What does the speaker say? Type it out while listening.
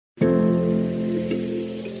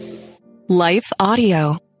Life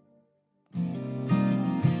Audio.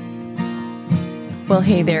 Well,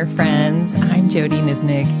 hey there, friends. I'm Jody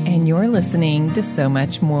Nisnik, and you're listening to So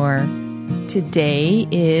Much More. Today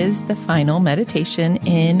is the final meditation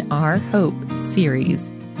in our Hope series,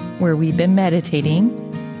 where we've been meditating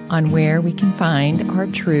on where we can find our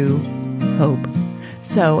true hope.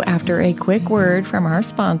 So after a quick word from our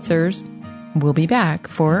sponsors, we'll be back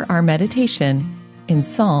for our meditation in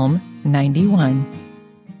Psalm 91.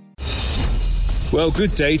 Well,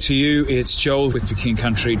 good day to you. It's Joel with For King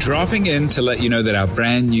Country, dropping in to let you know that our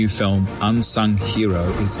brand new film, Unsung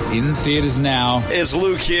Hero, is in theaters now. It's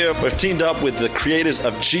Luke here. We've teamed up with the creators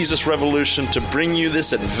of Jesus Revolution to bring you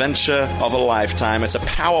this adventure of a lifetime. It's a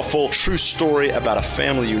powerful, true story about a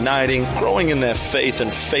family uniting, growing in their faith,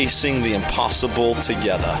 and facing the impossible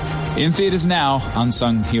together. In theaters now,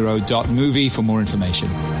 unsunghero.movie for more information.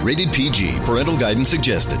 Rated PG. Parental guidance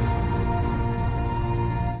suggested.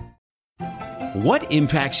 What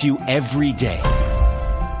impacts you every day?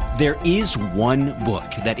 There is one book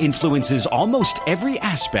that influences almost every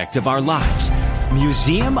aspect of our lives.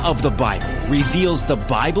 Museum of the Bible reveals the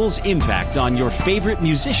Bible's impact on your favorite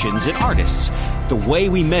musicians and artists, the way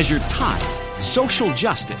we measure time, social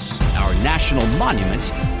justice, our national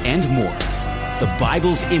monuments, and more. The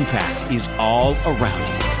Bible's impact is all around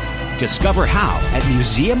you. Discover how at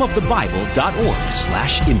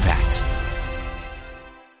museumofthebible.org/impact.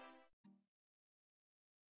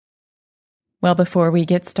 Well, before we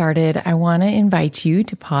get started, I want to invite you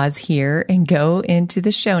to pause here and go into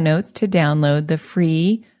the show notes to download the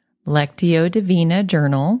free Lectio Divina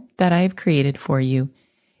journal that I've created for you.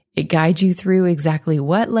 It guides you through exactly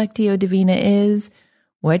what Lectio Divina is,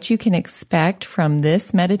 what you can expect from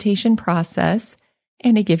this meditation process,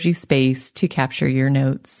 and it gives you space to capture your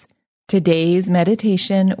notes. Today's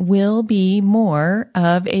meditation will be more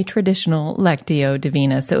of a traditional Lectio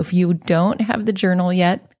Divina. So if you don't have the journal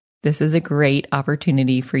yet, this is a great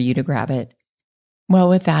opportunity for you to grab it. Well,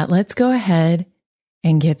 with that, let's go ahead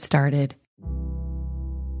and get started.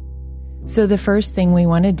 So the first thing we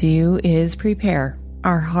want to do is prepare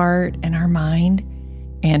our heart and our mind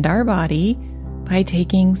and our body by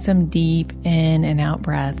taking some deep in and out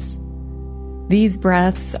breaths. These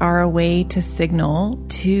breaths are a way to signal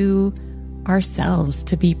to ourselves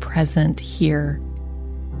to be present here,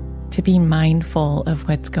 to be mindful of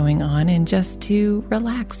what's going on, and just to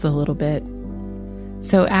relax a little bit.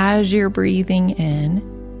 So as you're breathing in,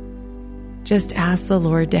 just ask the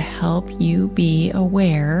Lord to help you be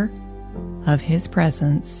aware of His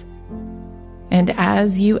presence. And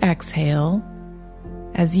as you exhale,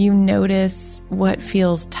 as you notice what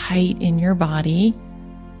feels tight in your body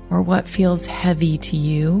or what feels heavy to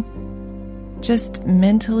you, just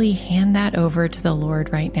mentally hand that over to the Lord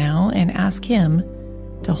right now and ask Him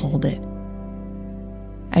to hold it.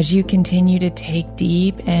 As you continue to take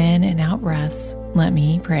deep in and out breaths, let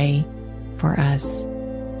me pray for us.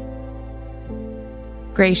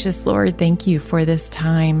 Gracious Lord, thank you for this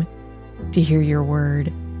time to hear your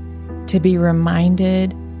word, to be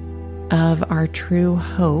reminded of our true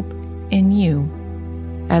hope in you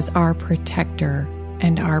as our protector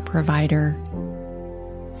and our provider.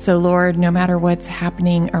 So Lord, no matter what's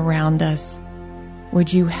happening around us,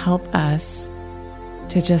 would you help us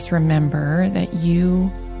to just remember that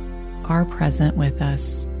you are present with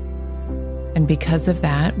us. And because of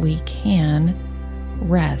that, we can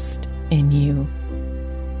rest in you.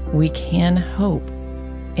 We can hope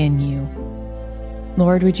in you.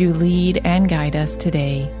 Lord, would you lead and guide us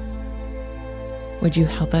today? Would you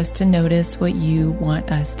help us to notice what you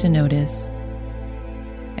want us to notice?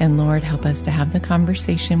 And Lord, help us to have the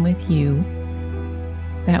conversation with you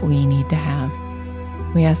that we need to have.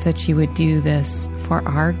 We ask that you would do this for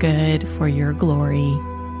our good, for your glory.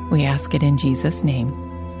 We ask it in Jesus' name.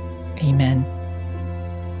 Amen.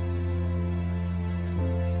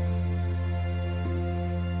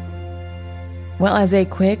 Well, as a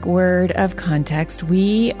quick word of context,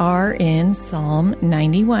 we are in Psalm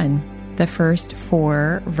 91, the first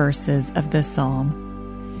 4 verses of the psalm.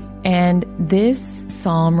 And this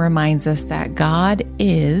psalm reminds us that God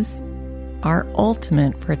is our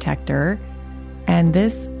ultimate protector. And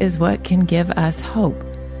this is what can give us hope,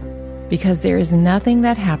 because there is nothing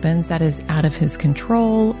that happens that is out of His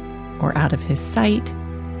control or out of His sight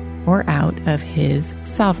or out of His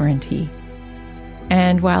sovereignty.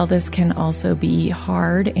 And while this can also be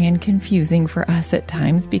hard and confusing for us at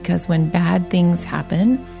times, because when bad things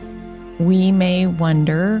happen, we may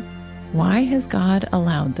wonder, why has God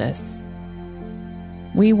allowed this?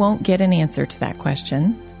 We won't get an answer to that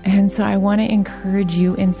question. And so I want to encourage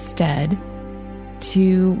you instead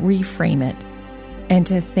to reframe it and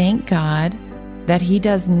to thank God that He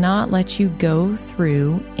does not let you go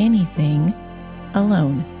through anything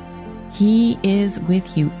alone. He is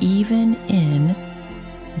with you even in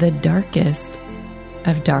the darkest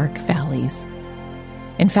of dark valleys.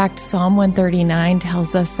 In fact, Psalm 139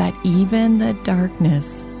 tells us that even the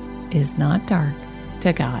darkness is not dark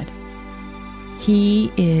to God.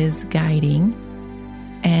 He is guiding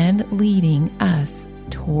and leading us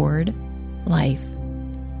toward life,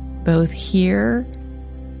 both here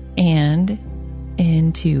and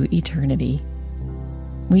into eternity.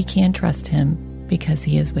 We can trust Him because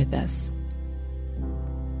He is with us.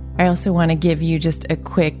 I also want to give you just a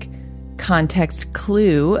quick context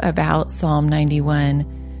clue about Psalm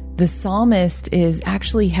 91. The psalmist is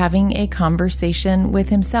actually having a conversation with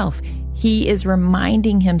himself. He is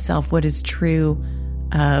reminding himself what is true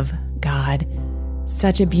of God.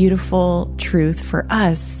 Such a beautiful truth for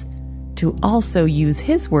us to also use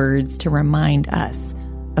His words to remind us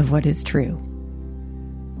of what is true.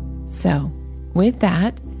 So, with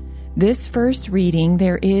that, this first reading,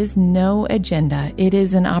 there is no agenda. It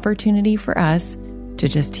is an opportunity for us to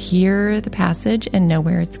just hear the passage and know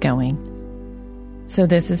where it's going. So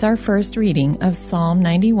this is our first reading of Psalm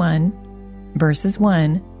 91, verses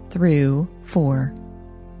 1 through 4.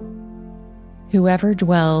 Whoever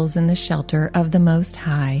dwells in the shelter of the Most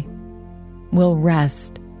High will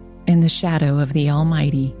rest in the shadow of the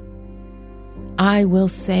Almighty. I will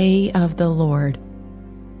say of the Lord,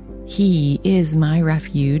 He is my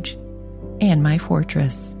refuge and my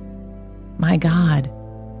fortress, my God,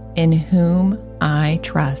 in whom I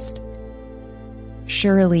trust.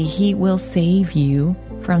 Surely He will save you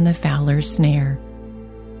from the fowler's snare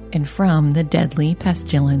and from the deadly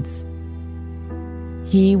pestilence.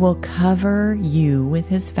 He will cover you with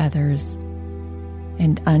His feathers,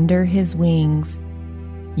 and under His wings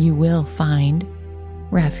you will find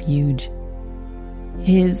refuge.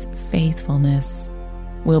 His faithfulness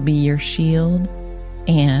will be your shield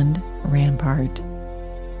and rampart.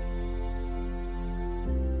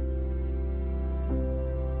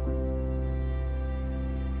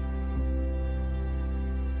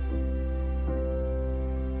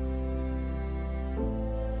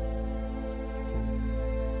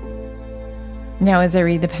 Now, as I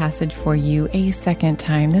read the passage for you a second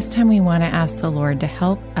time, this time we want to ask the Lord to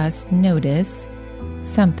help us notice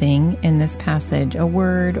something in this passage, a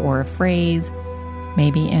word or a phrase,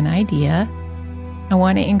 maybe an idea. I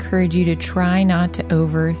want to encourage you to try not to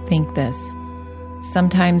overthink this.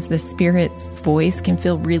 Sometimes the Spirit's voice can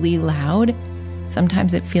feel really loud.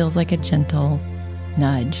 Sometimes it feels like a gentle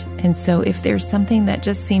nudge. And so if there's something that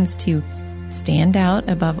just seems to stand out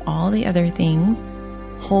above all the other things,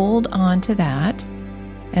 hold on to that,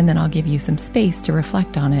 and then I'll give you some space to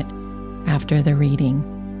reflect on it after the reading.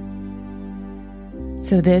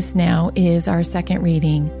 So this now is our second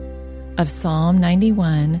reading of Psalm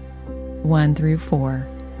 91, 1 through 4.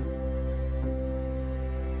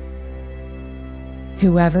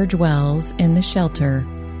 Whoever dwells in the shelter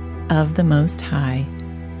of the Most High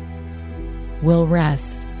will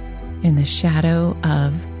rest in the shadow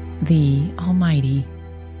of the Almighty.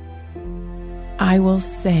 I will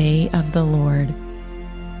say of the Lord,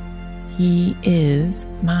 He is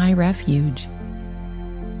my refuge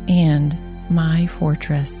and my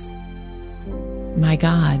fortress, my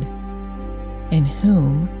God, in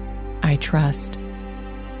whom I trust.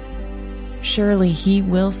 Surely He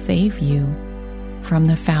will save you from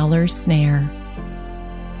the fowler's snare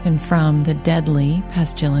and from the deadly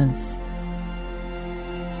pestilence.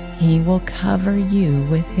 He will cover you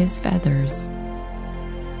with His feathers,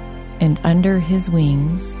 and under His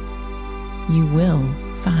wings you will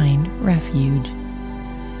find refuge.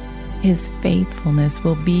 His faithfulness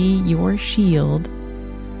will be your shield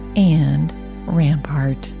and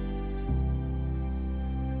rampart.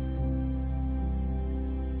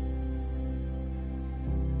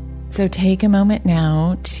 So take a moment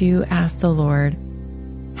now to ask the Lord,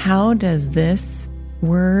 how does this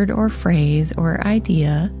word or phrase or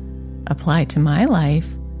idea apply to my life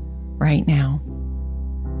right now?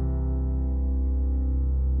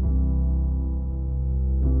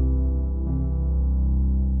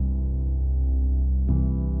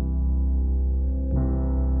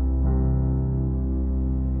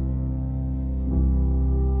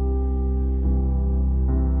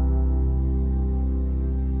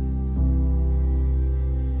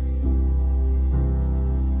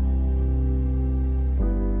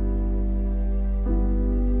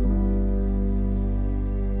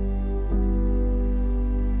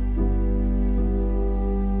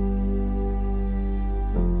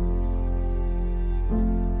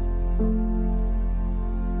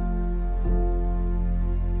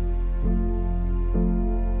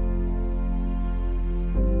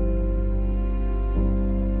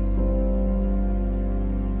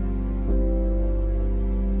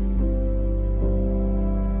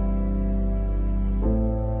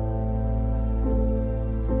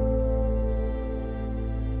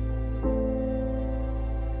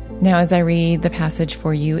 Now, as I read the passage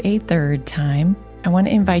for you a third time, I want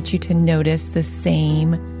to invite you to notice the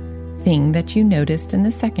same thing that you noticed in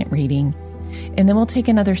the second reading. And then we'll take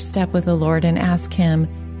another step with the Lord and ask Him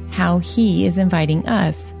how He is inviting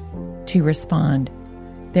us to respond.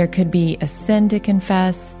 There could be a sin to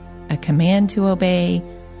confess, a command to obey,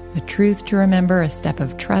 a truth to remember, a step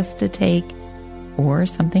of trust to take, or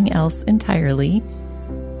something else entirely.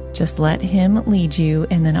 Just let Him lead you,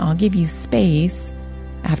 and then I'll give you space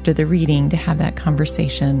after the reading to have that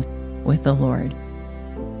conversation with the Lord.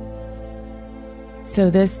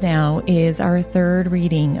 So this now is our third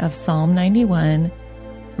reading of Psalm 91,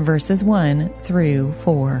 verses 1 through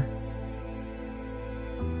 4.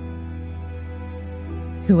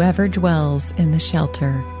 Whoever dwells in the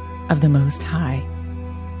shelter of the Most High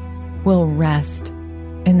will rest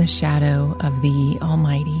in the shadow of the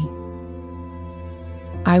Almighty.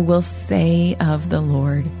 I will say of the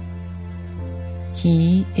Lord,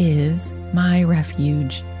 He is my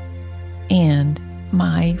refuge and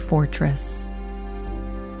my fortress,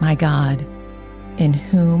 my God, in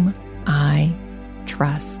whom I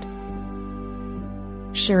trust.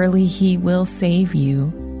 Surely He will save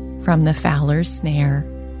you from the fowler's snare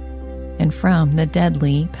and from the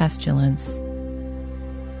deadly pestilence.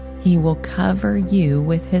 He will cover you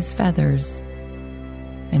with His feathers,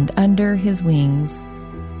 and under His wings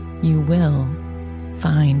you will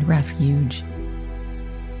find refuge.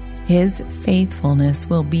 His faithfulness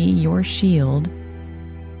will be your shield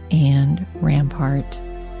and rampart.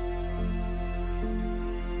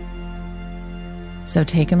 So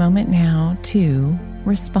take a moment now to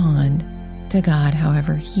respond to God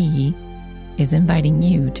however He is inviting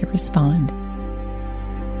you to respond.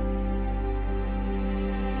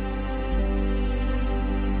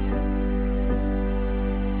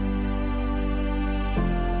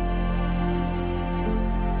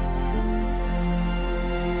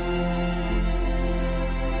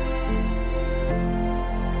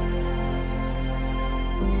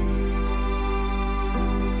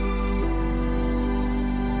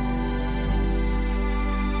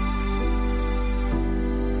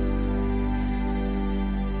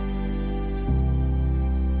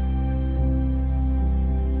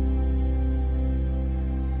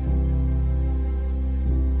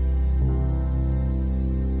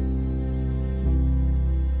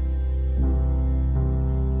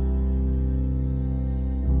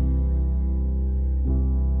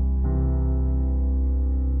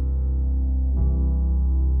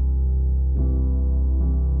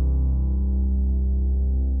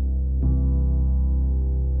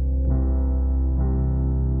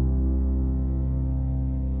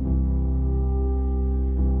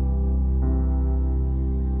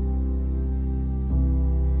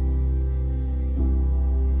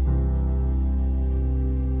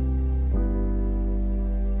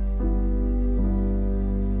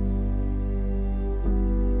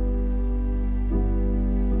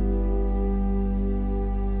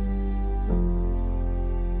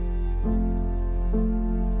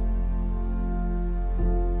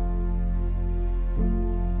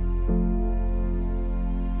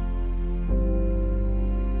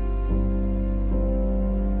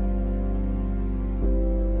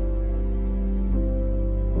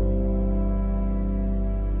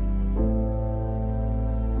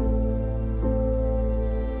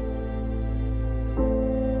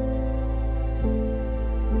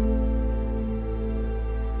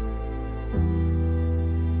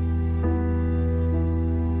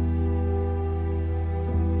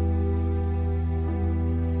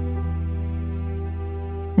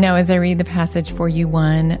 Now, as I read the passage for you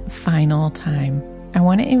one final time, I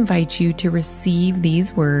want to invite you to receive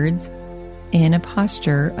these words in a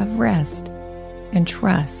posture of rest and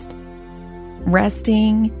trust,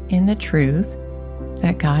 resting in the truth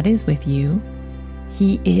that God is with you.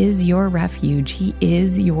 He is your refuge. He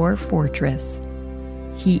is your fortress.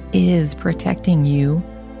 He is protecting you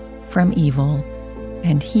from evil,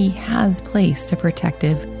 and He has placed a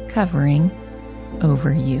protective covering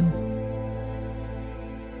over you.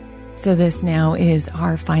 So this now is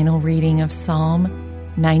our final reading of Psalm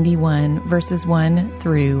 91, verses 1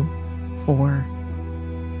 through 4.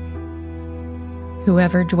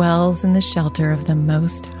 Whoever dwells in the shelter of the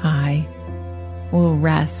Most High will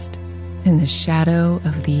rest in the shadow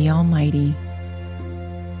of the Almighty.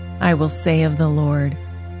 I will say of the Lord,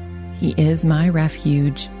 He is my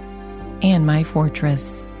refuge and my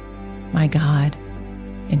fortress, my God,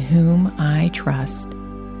 in whom I trust.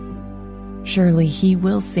 Surely He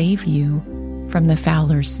will save you from the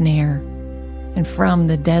fowler's snare and from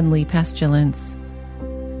the deadly pestilence.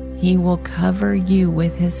 He will cover you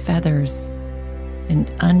with His feathers,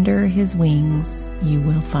 and under his wings you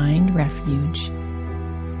will find refuge.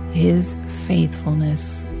 His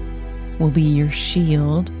faithfulness will be your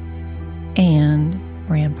shield and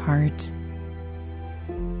rampart.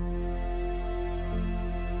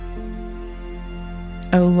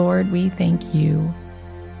 Oh Lord, we thank you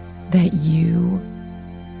that you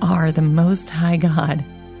are the Most High God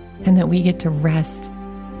and that we get to rest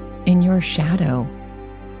in your shadow.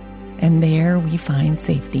 And there we find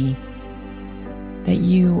safety, that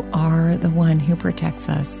you are the one who protects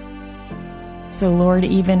us. So Lord,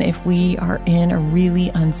 even if we are in a really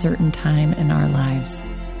uncertain time in our lives,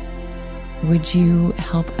 would you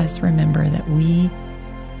help us remember that we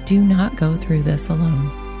do not go through this alone.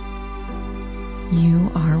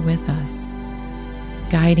 You are with us,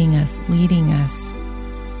 guiding us, leading us,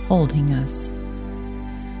 holding us.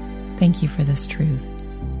 Thank you for this truth.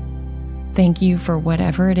 Thank you for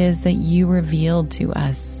whatever it is that you revealed to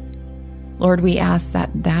us. Lord, we ask that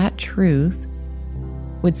that truth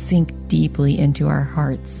would sink deeply into our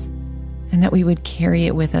hearts and that we would carry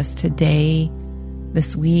it with us today,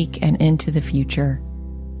 this week, and into the future.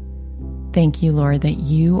 Thank you, Lord, that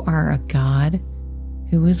you are a God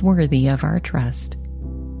who is worthy of our trust.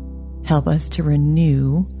 Help us to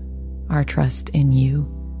renew our trust in you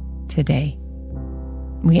today.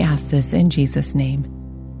 We ask this in Jesus' name.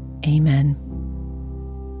 Amen.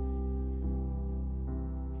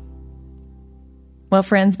 Well,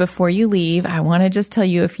 friends, before you leave, I want to just tell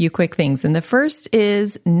you a few quick things. And the first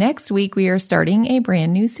is next week we are starting a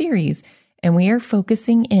brand new series, and we are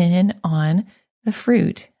focusing in on the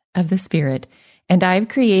fruit of the Spirit. And I've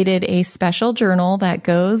created a special journal that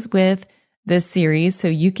goes with this series, so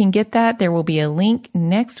you can get that. There will be a link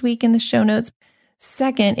next week in the show notes.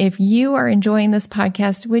 Second, if you are enjoying this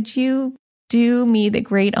podcast, would you do me the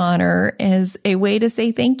great honor as a way to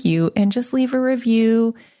say thank you and just leave a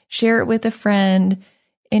review, share it with a friend.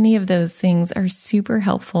 Any of those things are super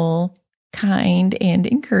helpful, kind, and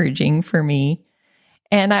encouraging for me.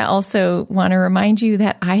 And I also want to remind you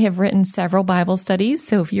that I have written several Bible studies.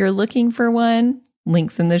 So if you're looking for one,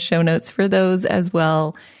 links in the show notes for those as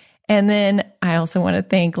well. And then I also want to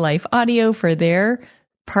thank Life Audio for their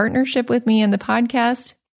partnership with me in the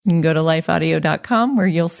podcast. You can go to lifeaudio.com where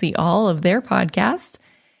you'll see all of their podcasts.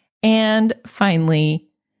 And finally,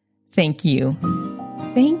 thank you.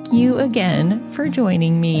 Thank you again for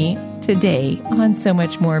joining me today on So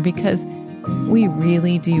Much More, because we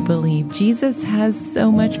really do believe Jesus has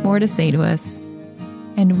so much more to say to us,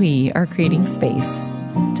 and we are creating space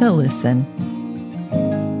to listen.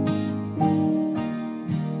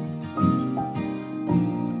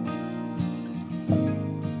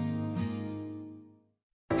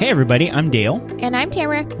 Hey everybody, I'm Dale. And I'm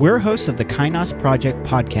Tamara. We're hosts of the Kainos Project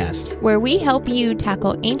podcast, where we help you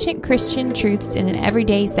tackle ancient Christian truths in an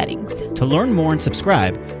everyday settings. To learn more and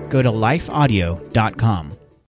subscribe, go to lifeaudio.com.